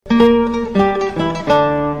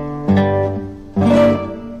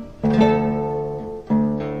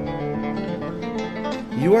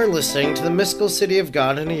listening to the Mystical City of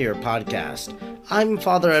God in a Year podcast. I'm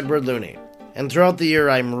Father Edward Looney, and throughout the year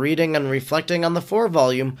I'm reading and reflecting on the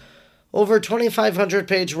 4-volume, over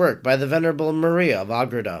 2,500-page work by the Venerable Maria of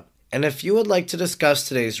Agreda. And if you would like to discuss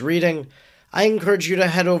today's reading, I encourage you to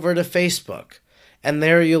head over to Facebook, and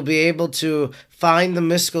there you'll be able to find the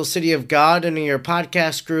Mystical City of God in your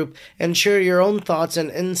podcast group and share your own thoughts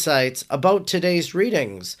and insights about today's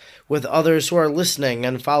readings with others who are listening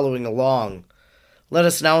and following along. Let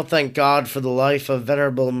us now thank God for the life of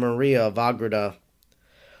Venerable Maria of Agreda.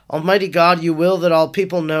 Almighty God, you will that all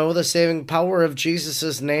people know the saving power of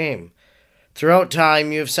Jesus' name. Throughout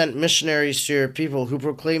time, you have sent missionaries to your people who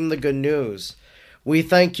proclaim the good news. We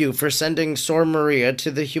thank you for sending Sor Maria to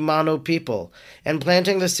the Humano people and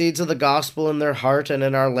planting the seeds of the gospel in their heart and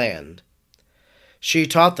in our land. She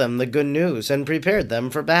taught them the good news and prepared them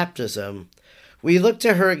for baptism. We look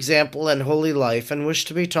to her example and holy life and wish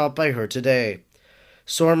to be taught by her today.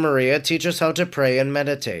 Sor Maria, teach us how to pray and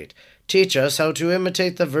meditate. Teach us how to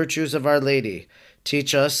imitate the virtues of Our Lady.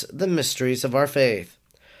 Teach us the mysteries of our faith.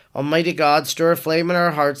 Almighty God, stir aflame in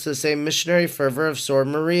our hearts the same missionary fervor of Sor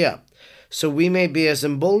Maria, so we may be as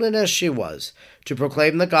emboldened as she was to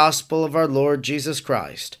proclaim the gospel of our Lord Jesus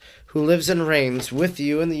Christ, who lives and reigns with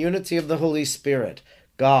you in the unity of the Holy Spirit,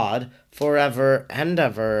 God, forever and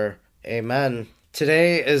ever. Amen.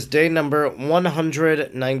 Today is day number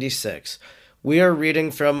 196. We are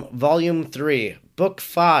reading from Volume 3, Book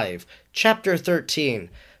 5, Chapter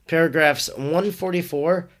 13, paragraphs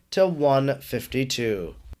 144 to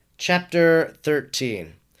 152. Chapter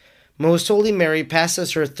 13. Most Holy Mary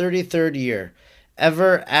passes her 33rd year,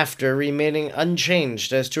 ever after remaining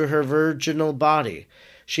unchanged as to her virginal body.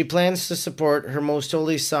 She plans to support her Most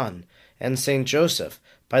Holy Son and Saint Joseph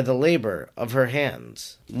by the labor of her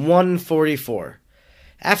hands. 144.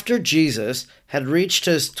 After Jesus had reached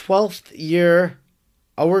his 12th year,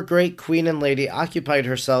 our great Queen and Lady occupied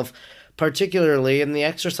herself particularly in the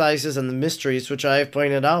exercises and the mysteries which I have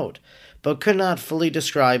pointed out, but could not fully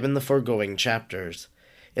describe in the foregoing chapters.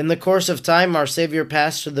 In the course of time, our Savior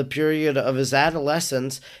passed to the period of his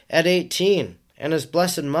adolescence at 18, and his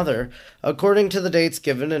Blessed Mother, according to the dates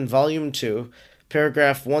given in Volume 2,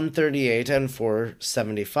 paragraph 138 and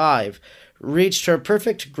 475, reached her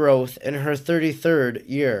perfect growth in her 33rd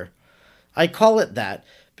year. I call it that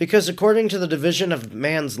because according to the division of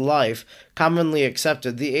man's life commonly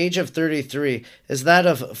accepted, the age of 33 is that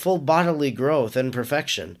of full bodily growth and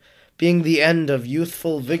perfection, being the end of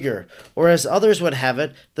youthful vigor, or as others would have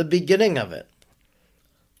it, the beginning of it.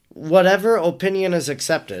 Whatever opinion is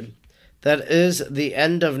accepted, that is the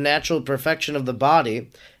end of natural perfection of the body,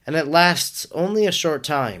 and it lasts only a short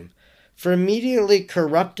time. For immediately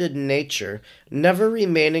corrupted nature, never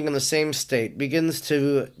remaining in the same state, begins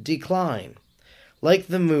to decline. Like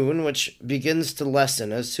the moon, which begins to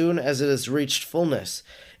lessen as soon as it has reached fullness,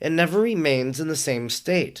 it never remains in the same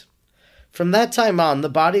state. From that time on, the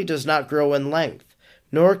body does not grow in length,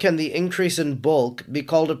 nor can the increase in bulk be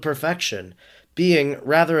called a perfection, being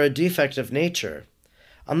rather a defect of nature.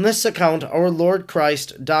 On this account, our Lord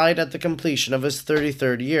Christ died at the completion of his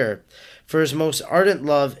 33rd year, for his most ardent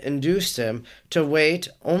love induced him to wait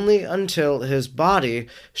only until his body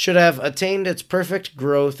should have attained its perfect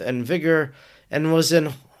growth and vigor, and was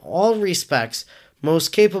in all respects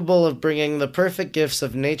most capable of bringing the perfect gifts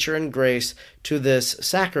of nature and grace to this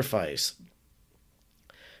sacrifice.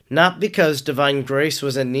 Not because divine grace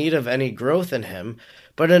was in need of any growth in him,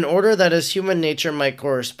 but in order that his human nature might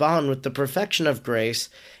correspond with the perfection of grace,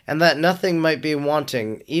 and that nothing might be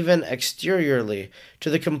wanting, even exteriorly, to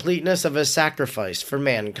the completeness of his sacrifice for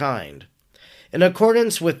mankind. In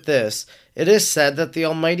accordance with this, it is said that the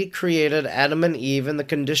Almighty created Adam and Eve in the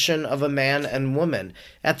condition of a man and woman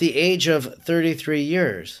at the age of 33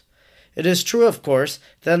 years. It is true, of course,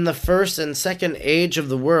 that in the first and second age of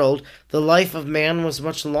the world, the life of man was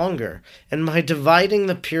much longer, and by dividing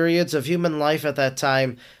the periods of human life at that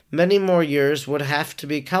time, many more years would have to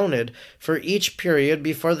be counted for each period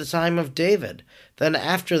before the time of David than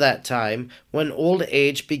after that time, when old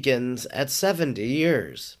age begins at 70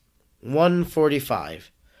 years.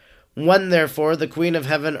 145. When, therefore, the Queen of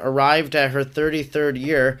Heaven arrived at her 33rd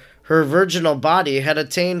year, her virginal body had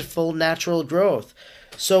attained full natural growth,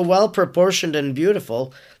 so well proportioned and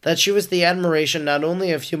beautiful that she was the admiration not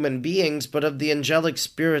only of human beings, but of the angelic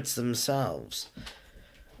spirits themselves.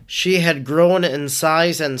 She had grown in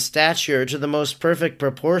size and stature to the most perfect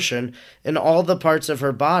proportion in all the parts of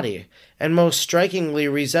her body, and most strikingly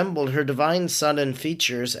resembled her divine Son in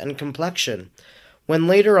features and complexion. When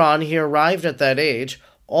later on he arrived at that age,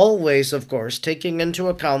 always, of course, taking into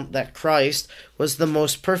account that Christ was the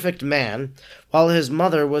most perfect man, while his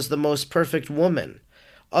mother was the most perfect woman.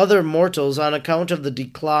 Other mortals, on account of the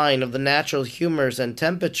decline of the natural humors and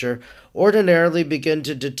temperature, ordinarily begin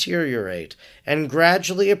to deteriorate, and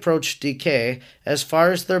gradually approach decay as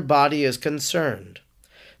far as their body is concerned.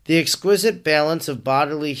 The exquisite balance of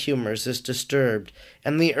bodily humors is disturbed,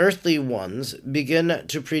 and the earthly ones begin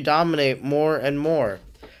to predominate more and more.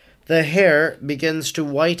 The hair begins to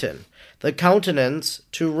whiten, the countenance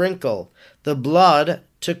to wrinkle, the blood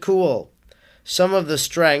to cool, some of the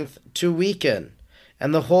strength to weaken,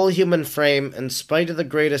 and the whole human frame, in spite of the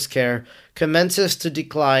greatest care, commences to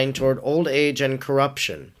decline toward old age and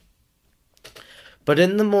corruption. But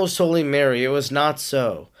in the Most Holy Mary it was not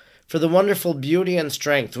so, for the wonderful beauty and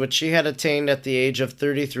strength which she had attained at the age of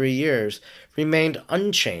 33 years remained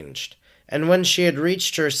unchanged, and when she had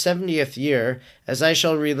reached her 70th year, as I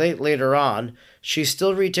shall relate later on, she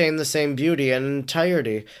still retained the same beauty and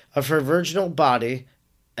entirety of her virginal body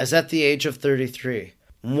as at the age of 33.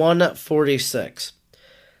 146.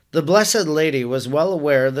 The Blessed Lady was well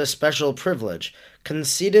aware of this special privilege,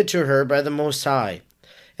 conceded to her by the Most High,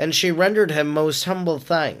 and she rendered him most humble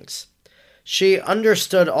thanks. She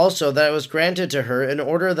understood also that it was granted to her in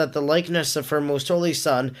order that the likeness of her most holy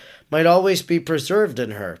Son might always be preserved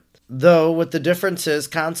in her, though with the differences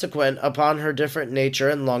consequent upon her different nature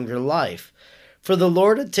and longer life. For the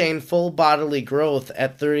Lord attained full bodily growth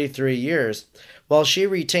at 33 years, while she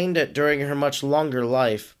retained it during her much longer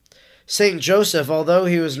life. Saint Joseph, although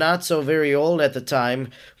he was not so very old at the time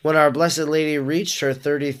when our Blessed Lady reached her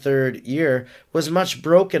 33rd year, was much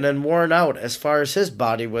broken and worn out as far as his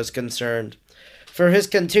body was concerned. For his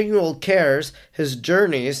continual cares, his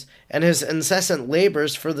journeys, and his incessant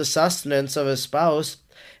labors for the sustenance of his spouse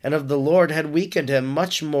and of the Lord had weakened him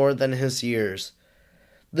much more than his years.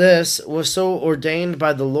 This was so ordained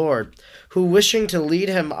by the Lord, who, wishing to lead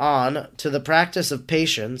him on to the practice of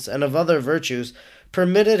patience and of other virtues,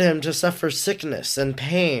 permitted him to suffer sickness and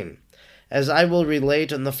pain, as I will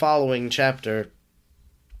relate in the following chapter.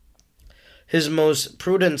 His most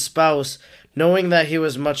prudent spouse, knowing that he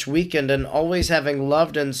was much weakened, and always having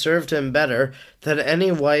loved and served him better than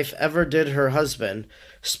any wife ever did her husband,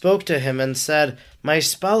 spoke to him and said, "My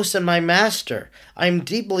spouse and my master, I am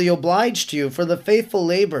deeply obliged to you for the faithful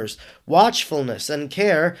labors, watchfulness, and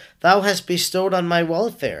care thou hast bestowed on my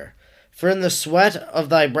welfare. For in the sweat of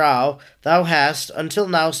thy brow thou hast until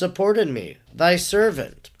now supported me, thy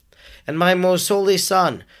servant, and my most holy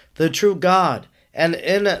Son, the true God, and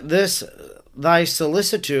in this thy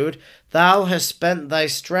solicitude thou hast spent thy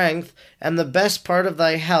strength and the best part of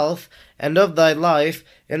thy health and of thy life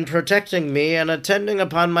in protecting me and attending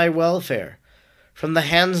upon my welfare. From the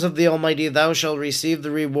hands of the Almighty thou shalt receive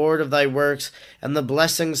the reward of thy works and the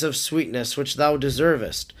blessings of sweetness which thou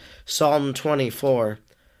deservest." Psalm 24.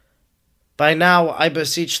 By now, I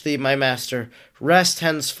beseech thee, my master, rest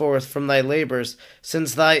henceforth from thy labors,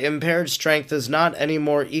 since thy impaired strength is not any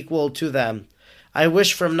more equal to them. I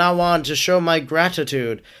wish from now on to show my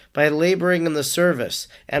gratitude by laboring in the service,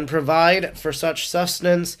 and provide for such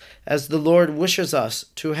sustenance as the Lord wishes us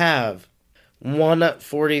to have.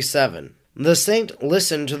 147. The saint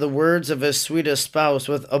listened to the words of his sweetest spouse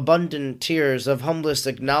with abundant tears of humblest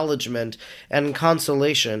acknowledgment and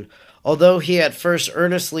consolation, although he at first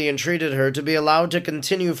earnestly entreated her to be allowed to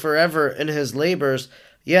continue forever in his labors.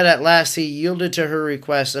 Yet at last he yielded to her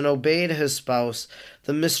request and obeyed his spouse,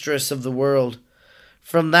 the mistress of the world.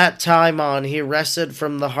 From that time on he rested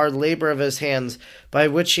from the hard labor of his hands, by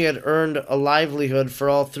which he had earned a livelihood for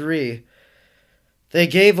all three. They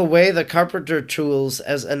gave away the carpenter tools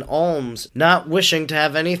as an alms, not wishing to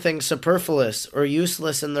have anything superfluous or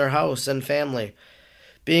useless in their house and family.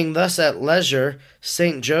 Being thus at leisure,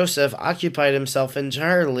 Saint Joseph occupied himself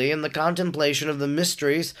entirely in the contemplation of the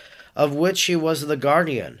mysteries of which he was the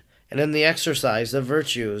guardian, and in the exercise of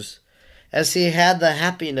virtues. As he had the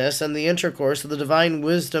happiness and the intercourse of the divine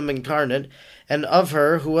wisdom incarnate, and of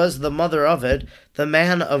her who was the mother of it, the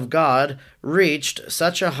man of God reached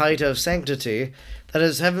such a height of sanctity that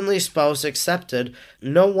his heavenly spouse accepted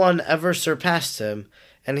no one ever surpassed him,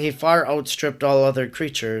 and he far outstripped all other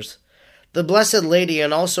creatures. The Blessed Lady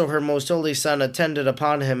and also her most holy Son attended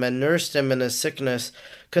upon him and nursed him in his sickness,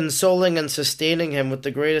 consoling and sustaining him with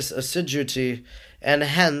the greatest assiduity, and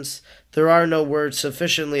hence there are no words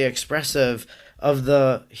sufficiently expressive of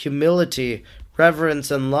the humility,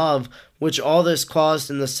 reverence, and love which all this caused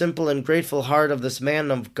in the simple and grateful heart of this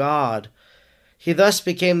man of God. He thus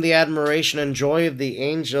became the admiration and joy of the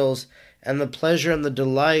angels, and the pleasure and the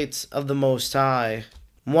delights of the Most High.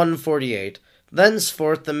 148.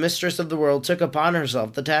 Thenceforth the mistress of the world took upon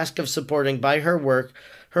herself the task of supporting by her work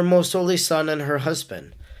her most holy Son and her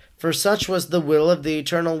husband. For such was the will of the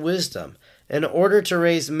eternal wisdom, in order to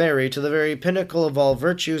raise Mary to the very pinnacle of all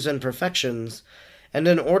virtues and perfections, and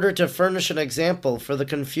in order to furnish an example for the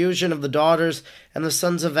confusion of the daughters and the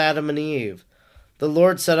sons of Adam and Eve. The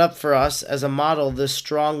Lord set up for us as a model this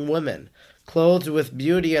strong woman, clothed with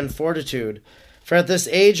beauty and fortitude. For at this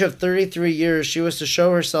age of 33 years she was to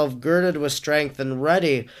show herself girded with strength and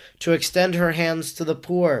ready to extend her hands to the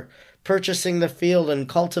poor, purchasing the field and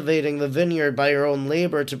cultivating the vineyard by her own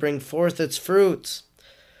labor to bring forth its fruits.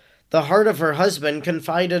 The heart of her husband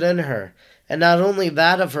confided in her, and not only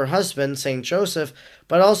that of her husband, Saint Joseph,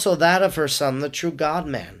 but also that of her son, the true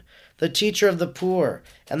God-man, the teacher of the poor,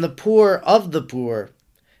 and the poor of the poor.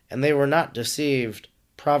 And they were not deceived.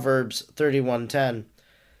 Proverbs 31:10.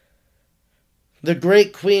 The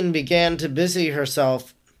great queen began to busy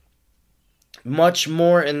herself much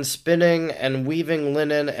more in spinning and weaving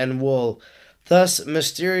linen and wool, thus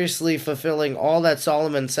mysteriously fulfilling all that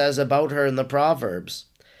Solomon says about her in the Proverbs.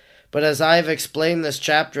 But as I have explained this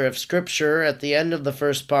chapter of Scripture at the end of the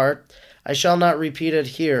first part, I shall not repeat it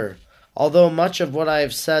here, although much of what I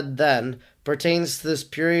have said then pertains to this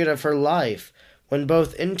period of her life, when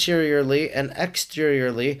both interiorly and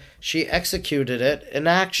exteriorly she executed it in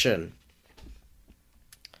action.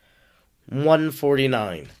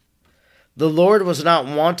 149. The Lord was not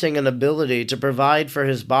wanting in ability to provide for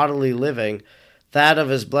his bodily living, that of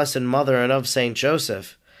his blessed mother and of Saint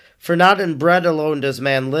Joseph. For not in bread alone does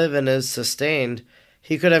man live and is sustained.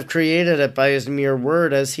 He could have created it by his mere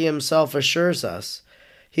word, as he himself assures us.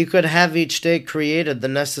 He could have each day created the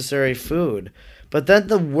necessary food, but then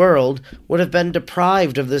the world would have been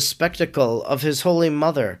deprived of this spectacle of his holy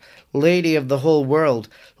mother, Lady of the whole world,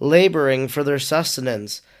 laboring for their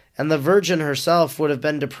sustenance, and the Virgin herself would have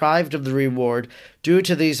been deprived of the reward due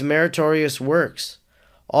to these meritorious works.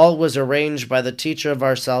 All was arranged by the teacher of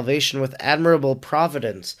our salvation with admirable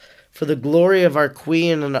providence, for the glory of our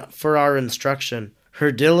Queen and for our instruction.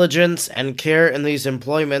 Her diligence and care in these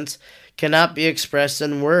employments cannot be expressed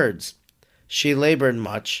in words. She labored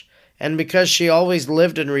much, and because she always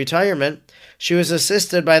lived in retirement, she was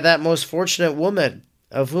assisted by that most fortunate woman,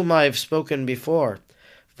 of whom I have spoken before,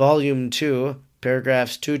 Volume 2,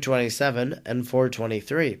 paragraphs 227 and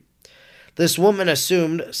 423. This woman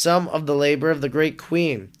assumed some of the labor of the great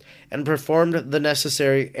queen, and performed the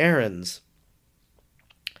necessary errands.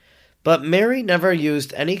 But Mary never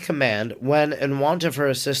used any command when in want of her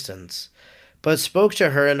assistance, but spoke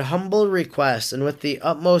to her in humble request and with the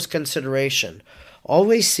utmost consideration,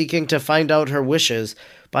 always seeking to find out her wishes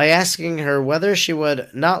by asking her whether she would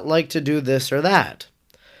not like to do this or that.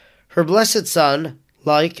 Her blessed Son,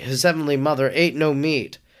 like his heavenly mother, ate no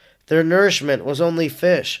meat. Their nourishment was only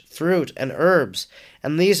fish, fruit, and herbs,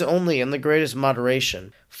 and these only in the greatest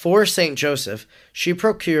moderation. For Saint Joseph she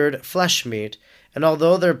procured flesh meat, and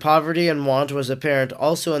although their poverty and want was apparent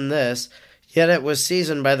also in this, yet it was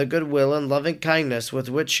seasoned by the good will and loving kindness with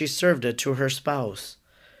which she served it to her spouse.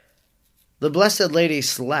 The Blessed Lady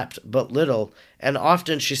slept but little, and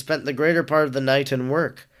often she spent the greater part of the night in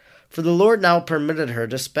work, for the Lord now permitted her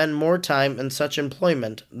to spend more time in such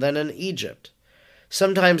employment than in Egypt.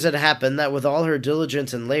 Sometimes it happened that with all her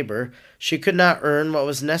diligence and labor, she could not earn what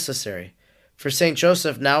was necessary, for Saint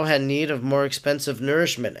Joseph now had need of more expensive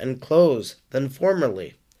nourishment and clothes than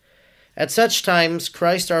formerly. At such times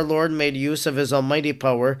Christ our Lord made use of his almighty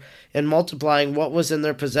power in multiplying what was in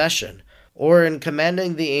their possession, or in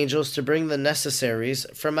commanding the angels to bring the necessaries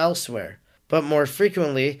from elsewhere. But more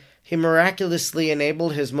frequently he miraculously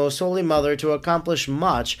enabled his most holy mother to accomplish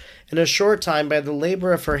much in a short time by the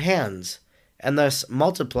labor of her hands, and thus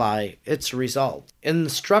multiply its result.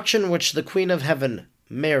 Instruction which the Queen of Heaven,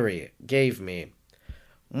 Mary, gave me.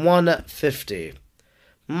 150.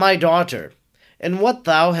 My daughter, in what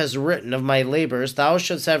thou hast written of my labors, thou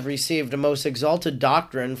shouldst have received a most exalted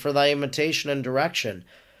doctrine for thy imitation and direction.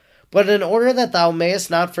 But in order that thou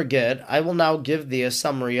mayest not forget, I will now give thee a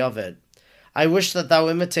summary of it. I wish that thou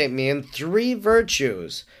imitate me in 3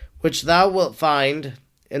 virtues, which thou wilt find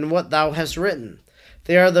in what thou hast written.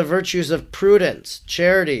 They are the virtues of prudence,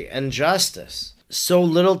 charity, and justice, so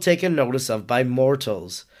little taken notice of by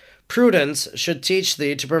mortals. Prudence should teach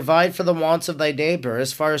thee to provide for the wants of thy neighbor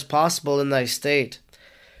as far as possible in thy state.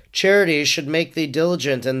 Charity should make thee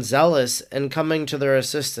diligent and zealous in coming to their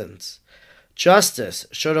assistance. Justice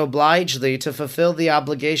should oblige thee to fulfill the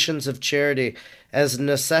obligations of charity as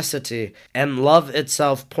necessity, and love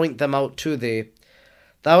itself point them out to thee.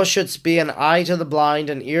 Thou shouldst be an eye to the blind,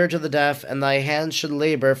 an ear to the deaf, and thy hands should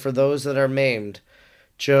labor for those that are maimed.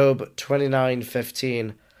 Job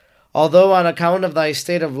 29:15. Although on account of thy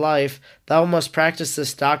state of life thou must practice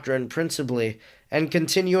this doctrine principally, and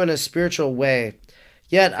continue in a spiritual way,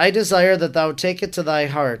 yet I desire that thou take it to thy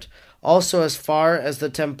heart, also as far as the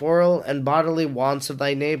temporal and bodily wants of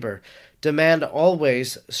thy neighbor. Demand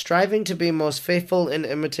always, striving to be most faithful in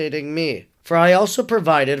imitating me. For I also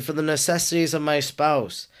provided for the necessities of my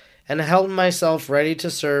spouse, and held myself ready to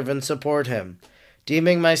serve and support him,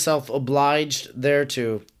 deeming myself obliged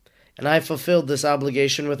thereto. And I fulfilled this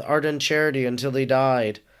obligation with ardent charity until he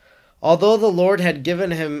died. Although the Lord had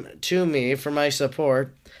given him to me for my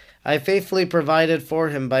support, I faithfully provided for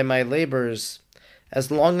him by my labors, as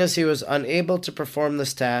long as he was unable to perform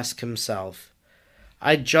this task himself.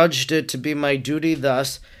 I judged it to be my duty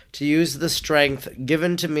thus to use the strength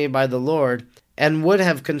given to me by the Lord, and would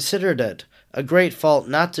have considered it a great fault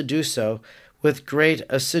not to do so with great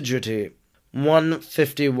assiduity.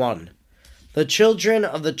 151. The children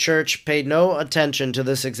of the church pay no attention to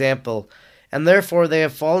this example, and therefore they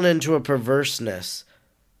have fallen into a perverseness,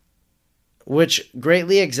 which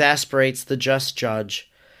greatly exasperates the just judge.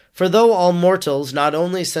 For though all mortals, not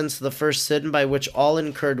only since the first sin by which all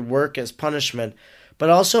incurred work as punishment, but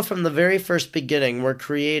also from the very first beginning were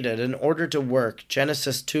created in order to work,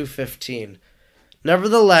 Genesis 2:15.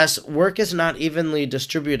 Nevertheless, work is not evenly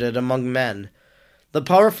distributed among men. The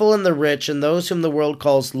powerful and the rich, and those whom the world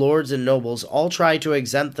calls lords and nobles, all try to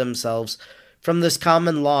exempt themselves from this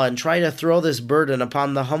common law and try to throw this burden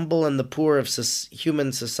upon the humble and the poor of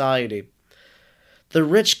human society. The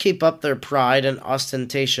rich keep up their pride and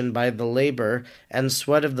ostentation by the labor and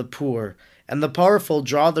sweat of the poor, and the powerful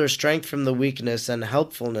draw their strength from the weakness and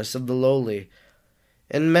helpfulness of the lowly.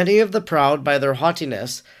 In many of the proud, by their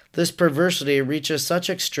haughtiness, this perversity reaches such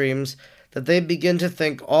extremes that they begin to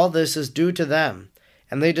think all this is due to them,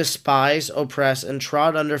 and they despise, oppress, and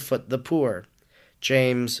trod underfoot the poor.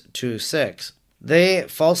 James 2:6. They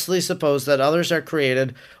falsely suppose that others are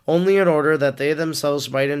created only in order that they themselves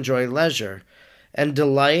might enjoy leisure and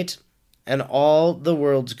delight in all the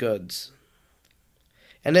world's goods.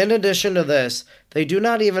 And in addition to this, they do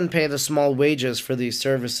not even pay the small wages for these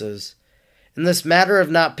services. In this matter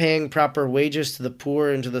of not paying proper wages to the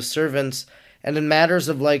poor and to the servants, and in matters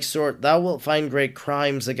of like sort, thou wilt find great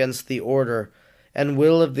crimes against the order and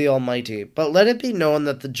will of the Almighty. But let it be known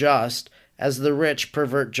that the just, as the rich,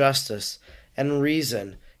 pervert justice and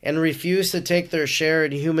reason, and refuse to take their share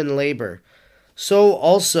in human labor. So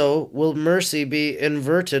also will mercy be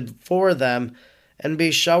inverted for them, and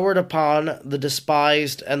be showered upon the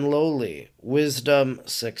despised and lowly. Wisdom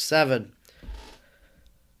 6:7.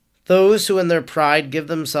 Those who in their pride give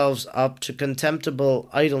themselves up to contemptible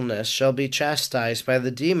idleness shall be chastised by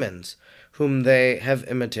the demons, whom they have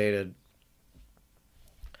imitated.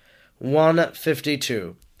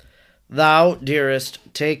 152. Thou, dearest,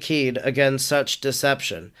 take heed against such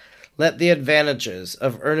deception. Let the advantages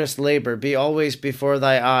of earnest labor be always before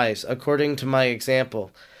thy eyes, according to my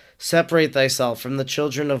example. Separate thyself from the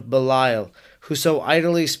children of Belial, who so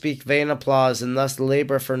idly speak vain applause and thus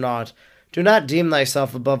labor for naught. Do not deem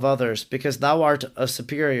thyself above others, because thou art a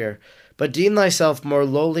superior, but deem thyself more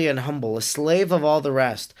lowly and humble, a slave of all the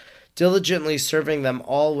rest, diligently serving them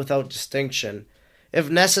all without distinction. If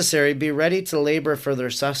necessary, be ready to labor for their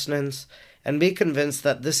sustenance, and be convinced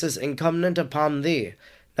that this is incumbent upon thee,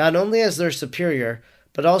 not only as their superior,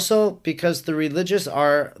 but also because the religious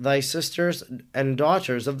are thy sisters and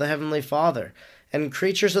daughters of the Heavenly Father, and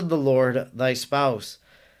creatures of the Lord thy spouse.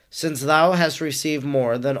 Since thou hast received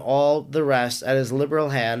more than all the rest at his liberal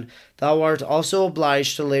hand, thou art also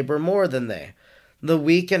obliged to labor more than they. The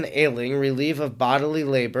weak and ailing relieve of bodily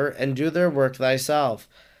labor, and do their work thyself.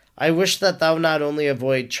 I wish that thou not only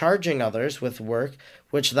avoid charging others with work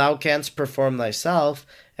which thou canst perform thyself,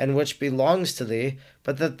 and which belongs to thee,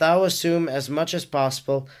 but that thou assume as much as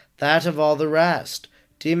possible that of all the rest,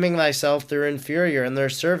 deeming thyself their inferior and their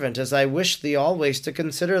servant, as I wish thee always to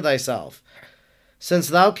consider thyself. Since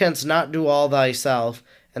thou canst not do all thyself,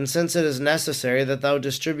 and since it is necessary that thou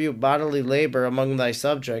distribute bodily labor among thy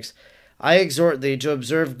subjects, I exhort thee to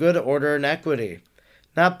observe good order and equity,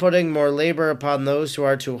 not putting more labor upon those who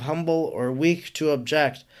are too humble or weak to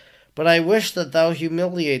object, but I wish that thou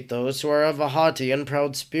humiliate those who are of a haughty and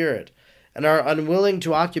proud spirit, and are unwilling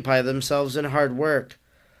to occupy themselves in hard work.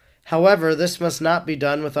 However, this must not be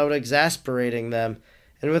done without exasperating them,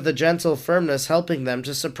 and with a gentle firmness helping them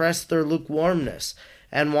to suppress their lukewarmness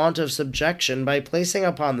and want of subjection by placing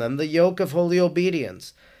upon them the yoke of holy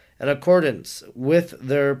obedience, in accordance with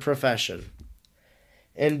their profession.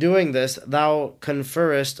 In doing this, thou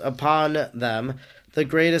conferrest upon them the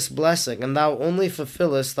greatest blessing, and thou only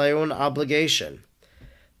fulfillest thy own obligation.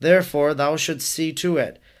 Therefore thou shouldst see to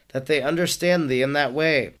it that they understand thee in that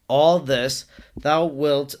way. All this thou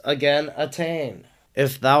wilt again attain,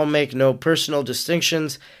 if thou make no personal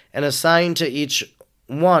distinctions, and assign to each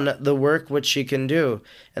one, the work which she can do,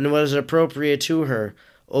 and what is appropriate to her,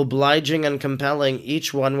 obliging and compelling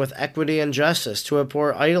each one with equity and justice to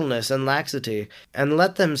abhor idleness and laxity, and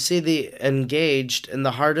let them see thee engaged in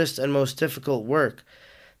the hardest and most difficult work.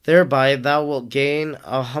 Thereby thou wilt gain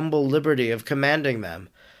a humble liberty of commanding them.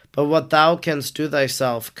 But what thou canst do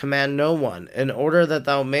thyself, command no one, in order that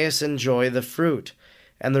thou mayest enjoy the fruit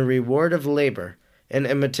and the reward of labor, in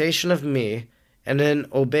imitation of me, and in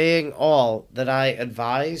obeying all that I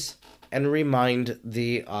advise and remind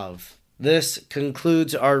thee of. This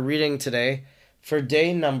concludes our reading today for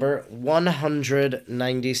day number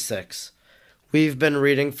 196. We've been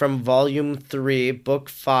reading from Volume 3, Book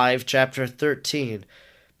 5, Chapter 13,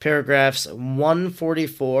 paragraphs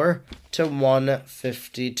 144 to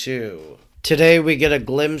 152. Today we get a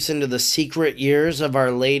glimpse into the secret years of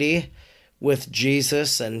Our Lady with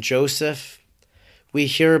Jesus and Joseph. We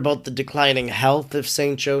hear about the declining health of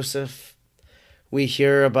St. Joseph. We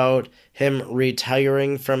hear about him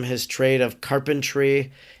retiring from his trade of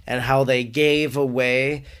carpentry and how they gave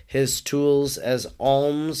away his tools as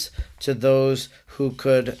alms to those who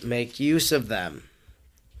could make use of them.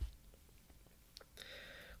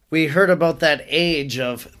 We heard about that age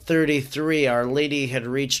of 33. Our Lady had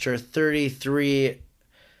reached her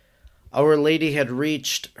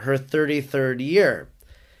 33rd year.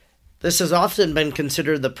 This has often been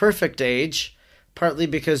considered the perfect age, partly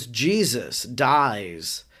because Jesus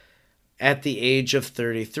dies at the age of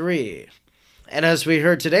 33. And as we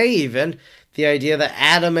heard today even, the idea that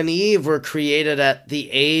Adam and Eve were created at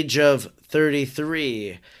the age of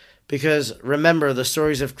 33. Because remember the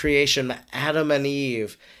stories of creation, Adam and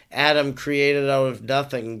Eve. Adam created out of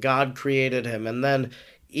nothing, God created him. And then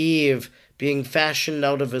Eve being fashioned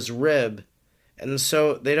out of his rib. And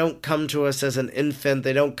so they don't come to us as an infant,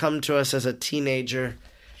 they don't come to us as a teenager,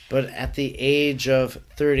 but at the age of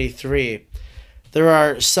 33. There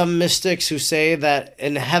are some mystics who say that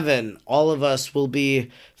in heaven, all of us will be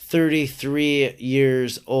 33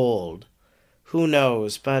 years old. Who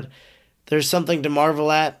knows? But there's something to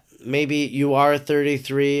marvel at. Maybe you are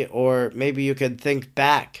 33, or maybe you could think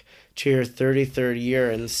back to your 33rd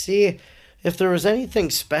year and see if there was anything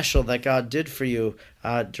special that God did for you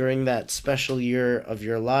during that special year of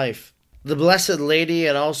your life. The Blessed Lady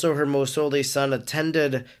and also her Most Holy Son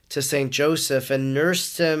attended to St. Joseph and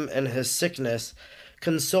nursed him in his sickness,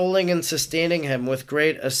 consoling and sustaining him with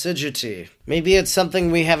great assiduity. Maybe it's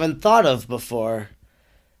something we haven't thought of before.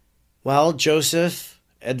 Well, Joseph,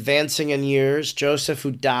 advancing in years, Joseph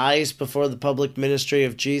who dies before the public ministry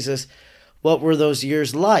of Jesus, what were those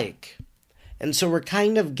years like? And so we're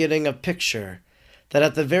kind of getting a picture that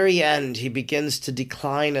at the very end he begins to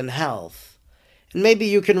decline in health. And maybe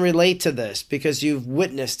you can relate to this because you've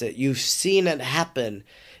witnessed it. You've seen it happen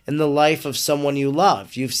in the life of someone you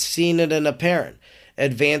love. You've seen it in a parent,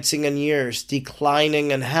 advancing in years,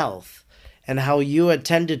 declining in health, and how you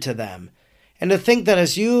attended to them. And to think that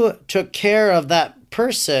as you took care of that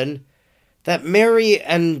person, that Mary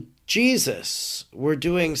and Jesus were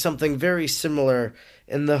doing something very similar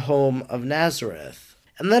in the home of Nazareth.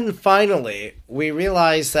 And then finally, we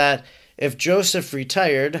realize that if Joseph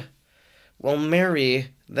retired, well, Mary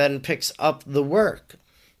then picks up the work.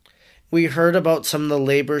 We heard about some of the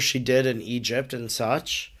labor she did in Egypt and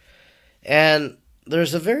such. And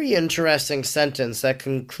there's a very interesting sentence that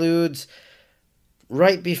concludes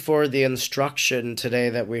right before the instruction today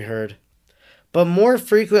that we heard. But more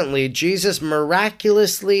frequently, Jesus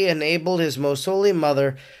miraculously enabled his Most Holy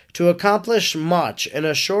Mother to accomplish much in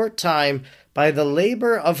a short time by the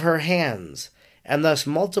labor of her hands, and thus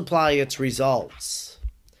multiply its results.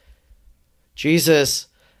 Jesus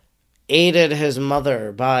aided his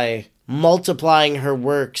mother by multiplying her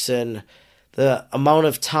works in the amount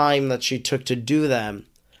of time that she took to do them.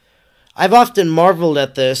 I've often marveled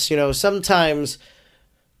at this. Sometimes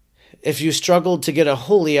if you struggled to get a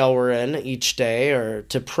holy hour in each day or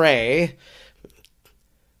to pray,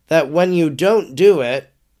 that when you don't do it,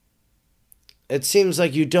 it seems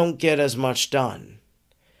like you don't get as much done.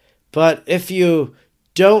 But if you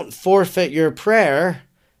don't forfeit your prayer,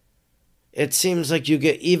 it seems like you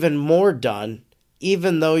get even more done,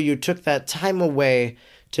 even though you took that time away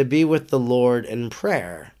to be with the Lord in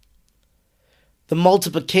prayer. The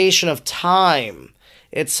multiplication of time,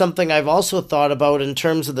 it's something I've also thought about in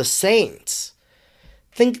terms of the saints.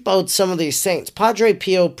 Think about some of these saints. Padre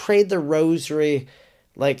Pio prayed the rosary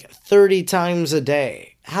like 30 times a day.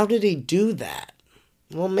 How did he do that?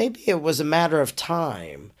 Well, maybe it was a matter of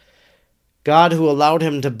time. God who allowed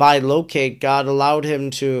him to bilocate, God allowed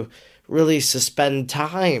him to really suspend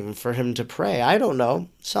time for him to pray. I don't know.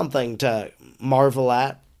 Something to marvel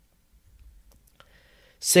at.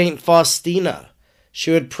 Saint Faustina.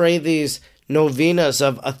 She would pray these novenas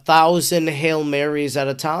of 1,000 Hail Marys at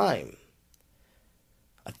a time.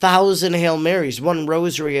 1,000 Hail Marys. One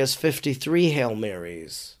rosary has 53 Hail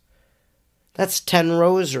Marys. That's 10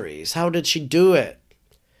 rosaries. How did she do it?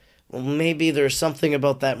 Well, maybe there's something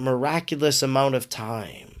about that miraculous amount of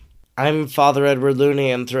time. I'm Father Edward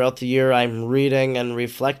Looney, and throughout the year I'm reading and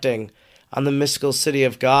reflecting on the mystical city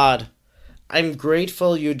of God. I'm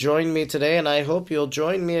grateful you joined me today, and I hope you'll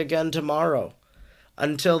join me again tomorrow.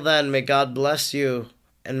 Until then, may God bless you,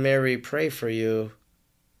 and Mary pray for you.